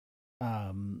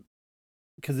 Um,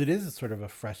 because it is sort of a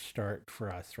fresh start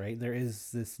for us, right? There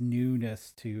is this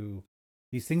newness to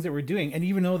these things that we're doing, and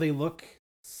even though they look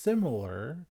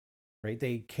similar, right,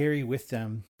 they carry with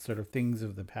them sort of things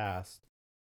of the past.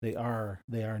 They are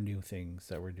new things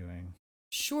that we're doing.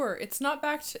 Sure, it's not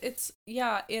back to it's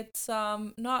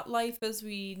not life as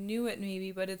we knew it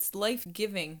maybe, but it's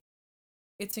life-giving.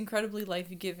 It's incredibly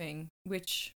life-giving,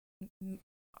 which mm,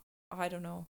 I don't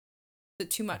know. Is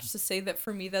it too much to say that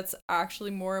for me that's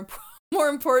actually more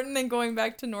important than going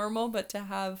back to normal, but to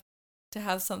have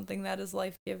something that is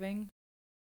life-giving?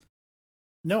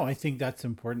 No, I think that's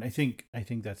important. I think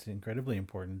that's incredibly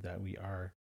important that we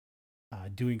are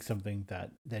doing something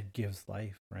that gives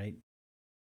life, right?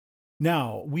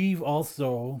 Now, we've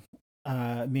also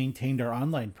maintained our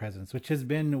online presence, which has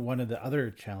been one of the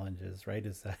other challenges, right?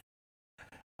 Is that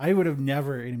I would have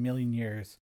never in a million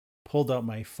years pulled out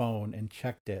my phone and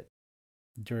checked it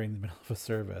during the middle of a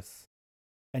service.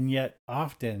 And yet,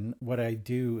 often what I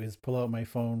do is pull out my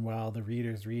phone while the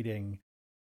reader's reading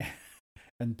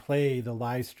and play the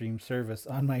live stream service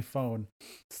on my phone,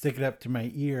 stick it up to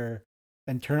my ear,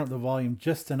 and turn up the volume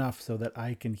just enough so that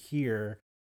I can hear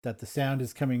that the sound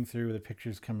is coming through, the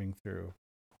picture's coming through.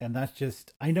 And that's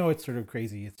just, I know it's sort of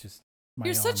crazy. It's just You're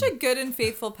my such own, a good and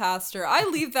faithful pastor. I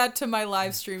leave that to my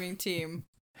live streaming team.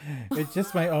 it's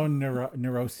just my own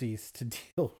neuroses to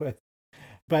deal with.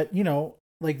 But,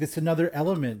 like this another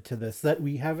element to this that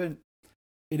we haven't,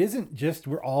 it isn't just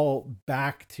we're all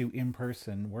back to in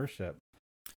person worship.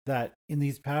 That in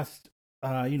these past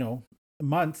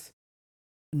months,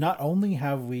 not only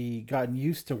have we gotten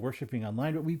used to worshiping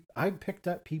online, but I've picked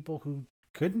up people who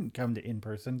couldn't come to in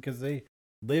person because they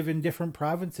live in different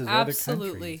provinces or other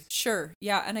Absolutely. countries. Sure.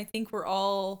 Yeah, and I think we're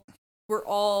all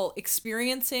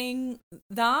experiencing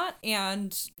that,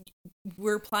 and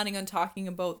we're planning on talking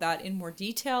about that in more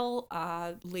detail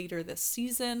later this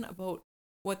season, about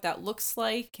what that looks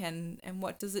like, and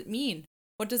what does it mean?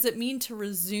 What does it mean to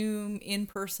resume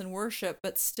in-person worship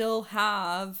but still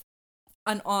have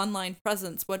an online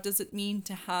presence? What does it mean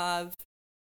to have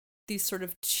these sort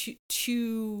of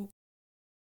two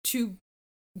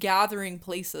gathering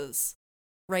places,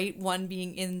 right? One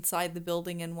being inside the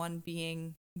building and one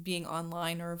being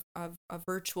online, or a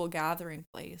virtual gathering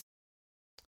place.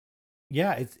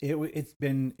 Yeah, it's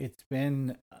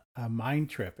been a mind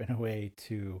trip in a way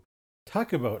to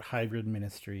talk about hybrid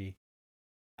ministry.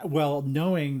 Well,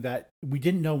 knowing that we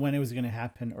didn't know when it was going to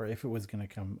happen or if it was going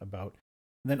to come about,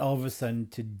 and then all of a sudden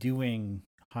to doing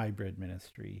hybrid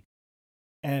ministry,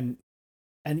 and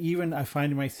even I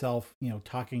find myself,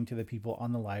 talking to the people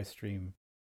on the live stream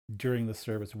during the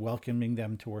service, welcoming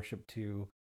them to worship too,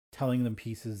 telling them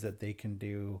pieces that they can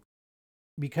do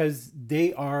because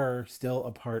they are still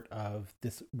a part of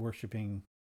this worshiping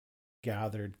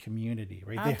gathered community,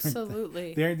 right?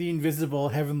 Absolutely. They're the invisible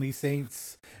heavenly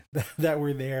saints that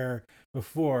were there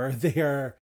before. They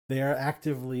are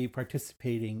actively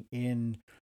participating in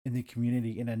the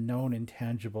community in a known and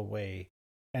tangible way.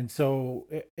 And so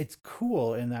it's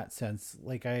cool in that sense.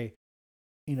 Like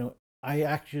you know, I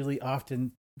actually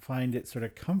often find it sort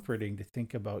of comforting to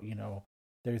think about,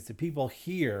 there's the people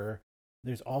here,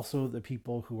 there's also the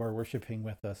people who are worshiping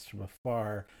with us from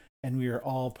afar, and we are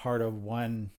all part of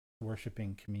one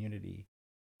worshiping community.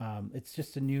 It's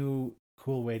just a new,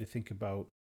 cool way to think about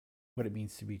what it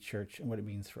means to be church and what it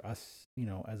means for us,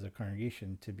 as a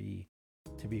congregation to be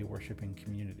a worshiping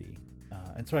community.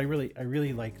 And so I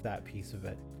really like that piece of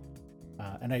it.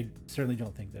 And I certainly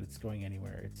don't think that it's going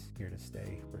anywhere. It's here to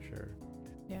stay for sure.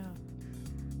 Yeah.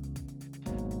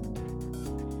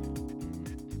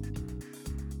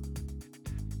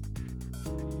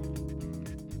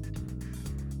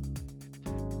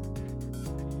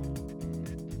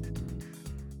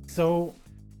 So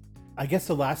I guess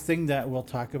the last thing that we'll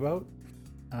talk about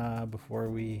before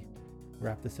we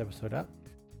wrap this episode up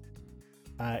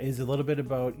is a little bit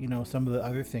about, some of the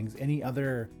other things, any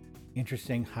other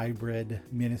interesting hybrid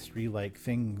ministry like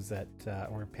things that,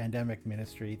 or pandemic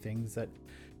ministry things that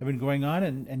have been going on,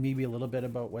 and maybe a little bit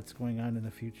about what's going on in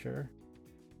the future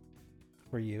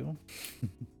for you.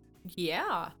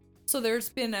 Yeah. So there's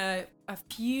been a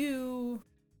few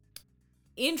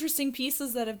interesting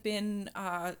pieces that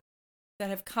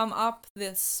have come up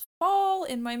this fall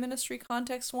in my ministry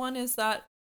context. One is that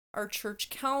Our church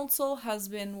council has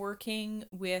been working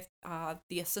with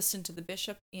the assistant to the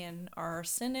bishop in our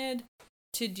synod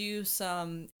to do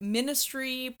some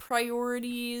ministry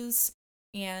priorities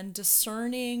and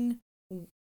discerning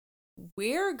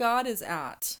where God is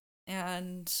at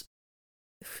and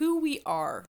who we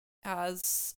are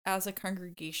as a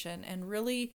congregation. And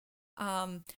really,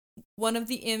 um, one of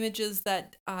the images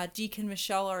that Deacon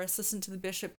Michelle, our assistant to the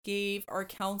bishop, gave our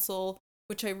council,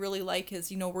 which I really like,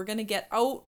 is, we're going to get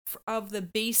out of the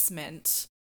basement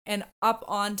and up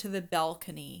onto the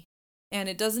balcony. And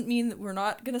it doesn't mean that we're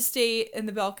not going to stay in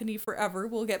the balcony forever.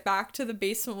 We'll get back to the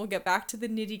basement. We'll get back to the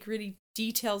nitty gritty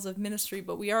details of ministry,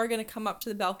 but we are going to come up to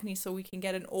the balcony so we can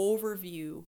get an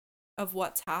overview of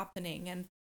what's happening. And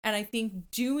I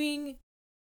think doing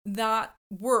that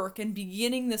work and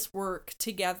beginning this work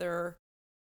together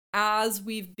as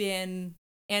we've been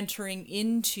entering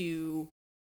into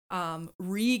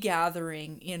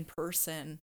regathering in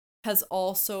person has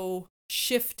also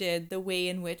shifted the way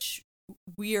in which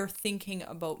we are thinking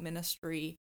about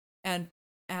ministry and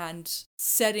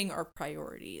setting our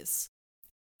priorities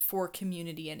for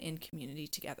community and in community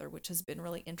together, which has been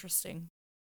really interesting.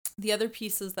 The other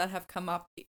pieces that have come up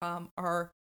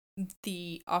are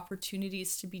the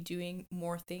opportunities to be doing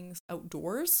more things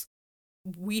outdoors.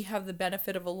 We have the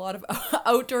benefit of a lot of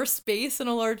outdoor space in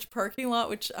a large parking lot,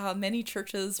 which many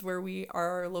churches where we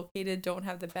are located don't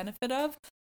have the benefit of.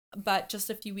 But just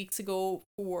a few weeks ago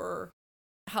for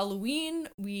Halloween,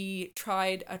 we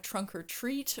tried a trunk or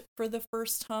treat for the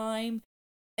first time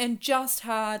and just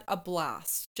had a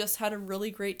blast, just had a really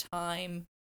great time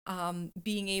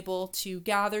being able to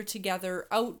gather together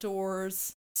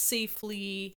outdoors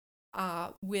safely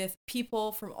with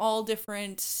people from all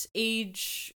different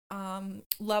age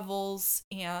levels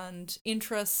and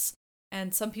interests.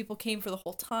 And some people came for the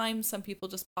whole time. Some people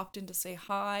just popped in to say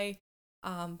hi.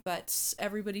 But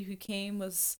everybody who came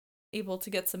was able to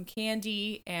get some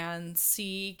candy and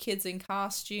see kids in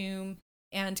costume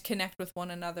and connect with one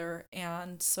another.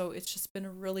 And so it's just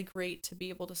been really great to be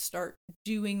able to start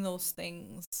doing those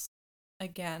things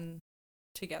again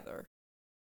together.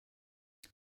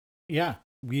 Yeah,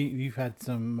 we've had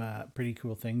some pretty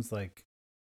cool things. Like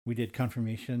we did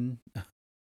confirmation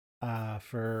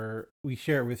we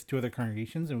share it with two other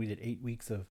congregations, and we did 8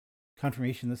 weeks of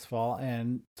confirmation this fall.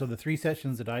 And so the 3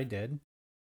 sessions that I did,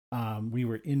 we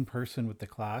were in person with the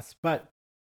class, but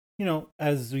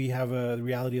as we have the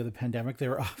reality of the pandemic, there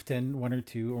were often 1 or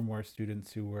 2 or more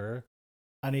students who were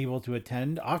unable to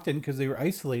attend, often because they were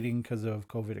isolating because of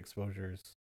COVID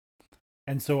exposures.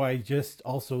 And so I just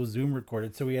also Zoom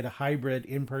recorded. So we had a hybrid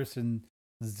in-person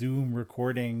Zoom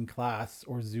recording class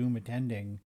or Zoom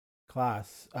attending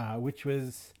class, which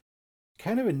was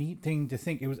kind of a neat thing to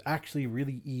think. It was actually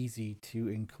really easy to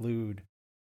include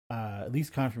at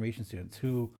least confirmation students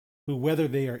who whether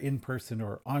they are in person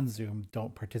or on Zoom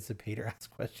don't participate or ask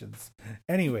questions.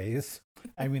 Anyways,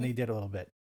 I mean they did a little bit,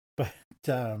 but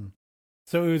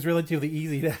so it was relatively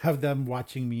easy to have them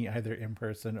watching me either in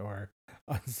person or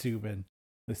on Zoom and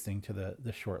listening to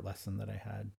the short lesson that I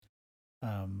had.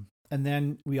 And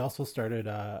then we also started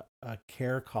a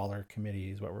care caller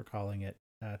committee, is what we're calling it,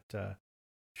 at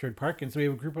Sherwood Park. And so we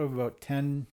have a group of about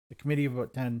 10, a committee of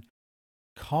about 10,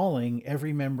 calling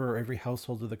every member or every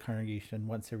household of the congregation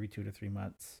once every 2 to 3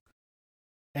 months.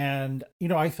 And,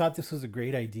 I thought this was a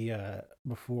great idea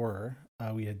before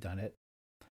we had done it.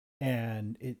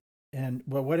 And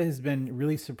what has been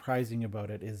really surprising about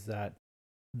it is that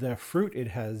the fruit it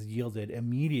has yielded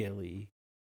immediately.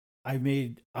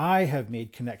 I have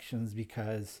made connections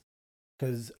because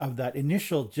of that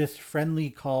initial just friendly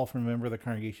call from a member of the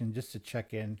congregation just to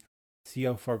check in, see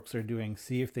how folks are doing,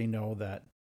 see if they know that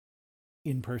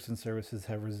in-person services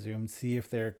have resumed, see if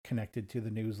they're connected to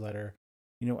the newsletter.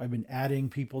 I've been adding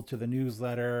people to the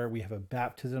newsletter. We have a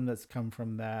baptism that's come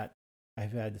from that.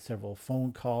 I've had several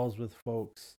phone calls with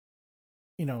folks,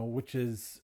 which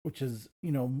is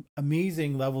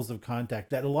amazing levels of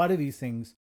contact that a lot of these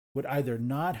things would either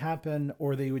not happen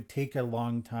or they would take a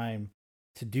long time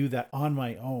to do that on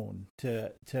my own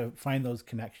to find those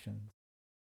connections.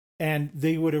 And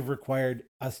they would have required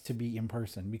us to be in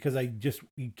person because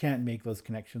you can't make those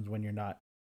connections when you're not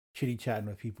chitty chatting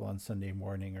with people on Sunday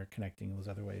morning or connecting those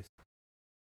other ways.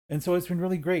 And so it's been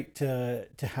really great to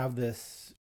have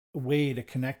this way to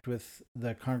connect with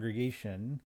the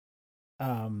congregation,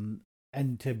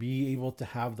 and to be able to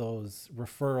have those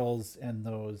referrals and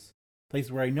those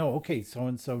places where I know, okay, so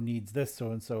and so needs this,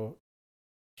 so and so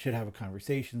should have a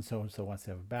conversation, so and so wants to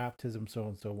have a baptism, so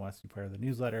and so wants to be part of the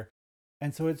newsletter.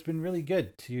 And so it's been really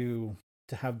good to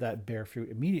have that bear fruit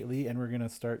immediately. And we're going to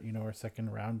start, our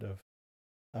second round of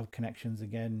of connections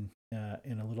again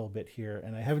in a little bit here,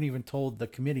 and I haven't even told the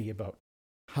committee about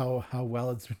how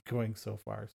well it's been going so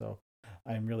far. So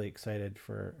I'm really excited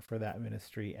for that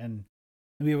ministry, and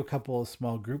we have a couple of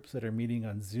small groups that are meeting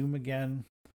on Zoom again.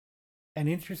 And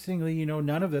interestingly,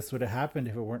 none of this would have happened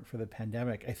if it weren't for the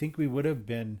pandemic. I think we would have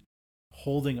been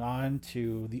holding on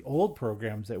to the old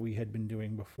programs that we had been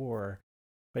doing before.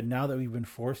 But now that we've been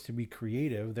forced to be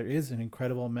creative, there is an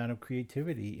incredible amount of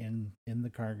creativity in the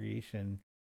congregation.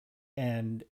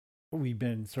 And we've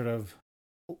been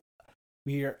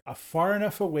we are far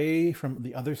enough away from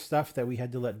the other stuff that we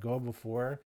had to let go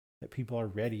before that people are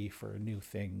ready for new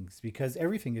things, because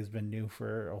everything has been new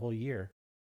for a whole year.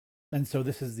 And so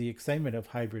this is the excitement of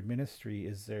hybrid ministry,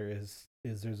 is there's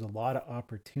a lot of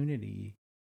opportunity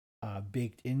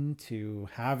baked into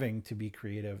having to be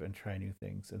creative and try new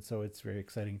things. And so it's a very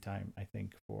exciting time, I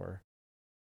think, for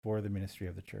the ministry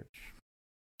of the church.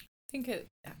 I think it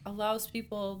allows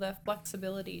people the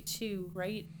flexibility too,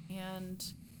 right? And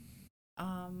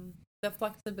the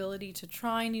flexibility to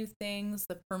try new things,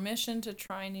 the permission to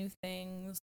try new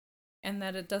things, and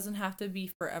that it doesn't have to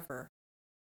be forever.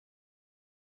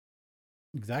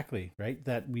 Exactly, right?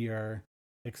 That we are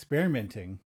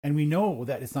experimenting, and we know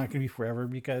that it's not going to be forever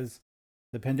because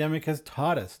the pandemic has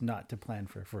taught us not to plan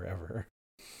for forever.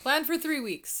 Plan for 3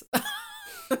 weeks.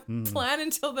 Plan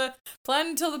until the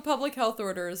public health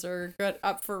orders are good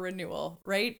up for renewal,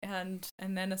 right? And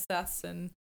then assess and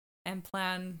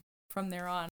plan from there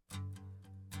on.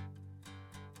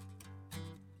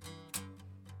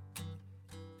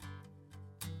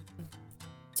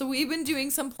 So we've been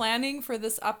doing some planning for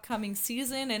this upcoming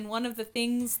season, and one of the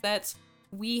things that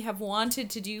we have wanted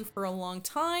to do for a long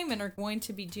time and are going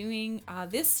to be doing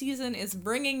this season is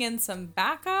bringing in some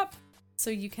backup. So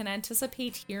you can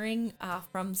anticipate hearing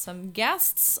from some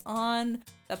guests on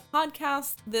the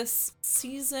podcast this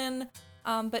season.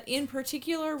 But in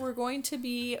particular, we're going to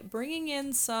be bringing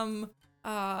in some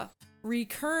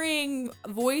recurring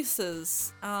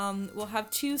voices. We'll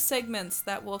have 2 segments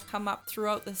that will come up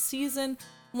throughout the season.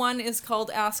 One is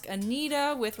called Ask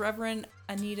Anita with Reverend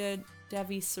Anita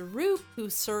Devi Sarup, who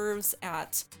serves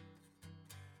at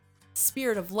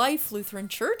Spirit of Life Lutheran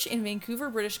Church in Vancouver,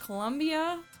 British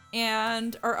Columbia.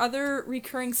 And our other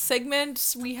recurring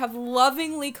segment we have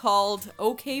lovingly called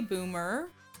OK Boomer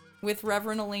with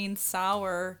Reverend Elaine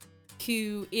Sauer,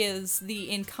 who is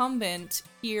the incumbent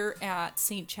here at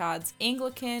St. Chad's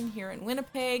Anglican here in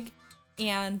Winnipeg,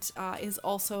 and is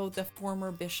also the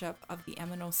former bishop of the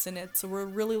M&O Synod. So we're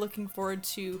really looking forward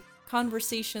to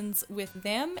conversations with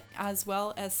them, as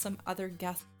well as some other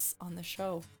guests on the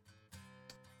show.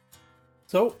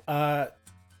 So,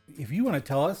 if you want to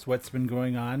tell us what's been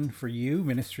going on for you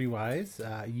ministry-wise,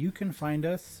 you can find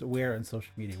us where on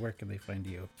social media? Where can they find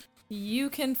you? You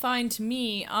can find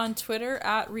me on Twitter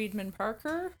at Reedman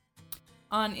Parker,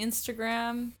 on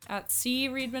Instagram at C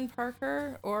Reedman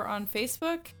Parker, or on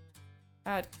Facebook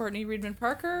at Courtney Reedman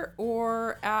Parker,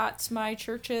 or at my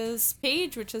church's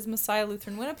page, which is Messiah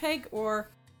Lutheran Winnipeg, or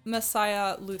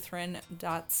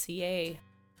messiahlutheran.ca.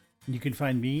 You can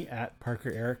find me at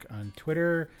Parker Eric on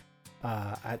Twitter,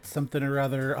 at something or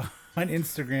other on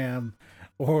Instagram,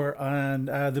 or on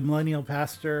the Millennial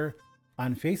Pastor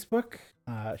on Facebook,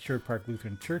 Sherwood Park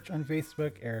Lutheran Church on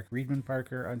Facebook, Eric Reedman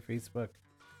Parker on Facebook,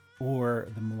 or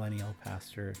the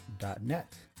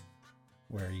millennialpastor.net,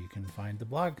 where you can find the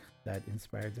blog that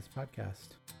inspired this podcast.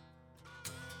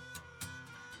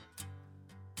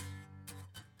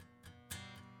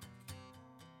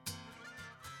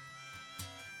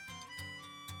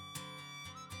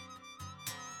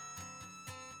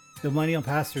 The Millennial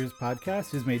Pastors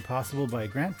podcast is made possible by a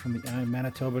grant from the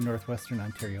Manitoba Northwestern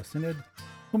Ontario Synod,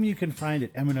 whom you can find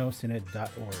at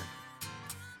mnosynod.org.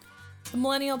 The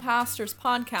Millennial Pastors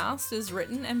podcast is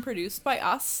written and produced by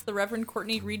us, the Reverend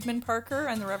Courtney Reedman Parker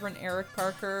and the Reverend Eric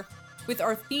Parker, with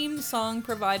our theme song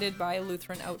provided by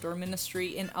Lutheran Outdoor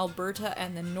Ministry in Alberta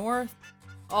and the North.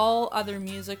 All other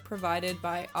music provided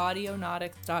by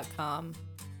Audionautics.com.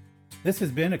 This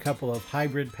has been a couple of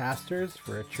hybrid pastors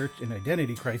for a church in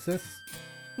identity crisis.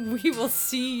 We will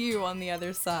see you on the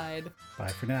other side. Bye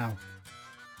for now.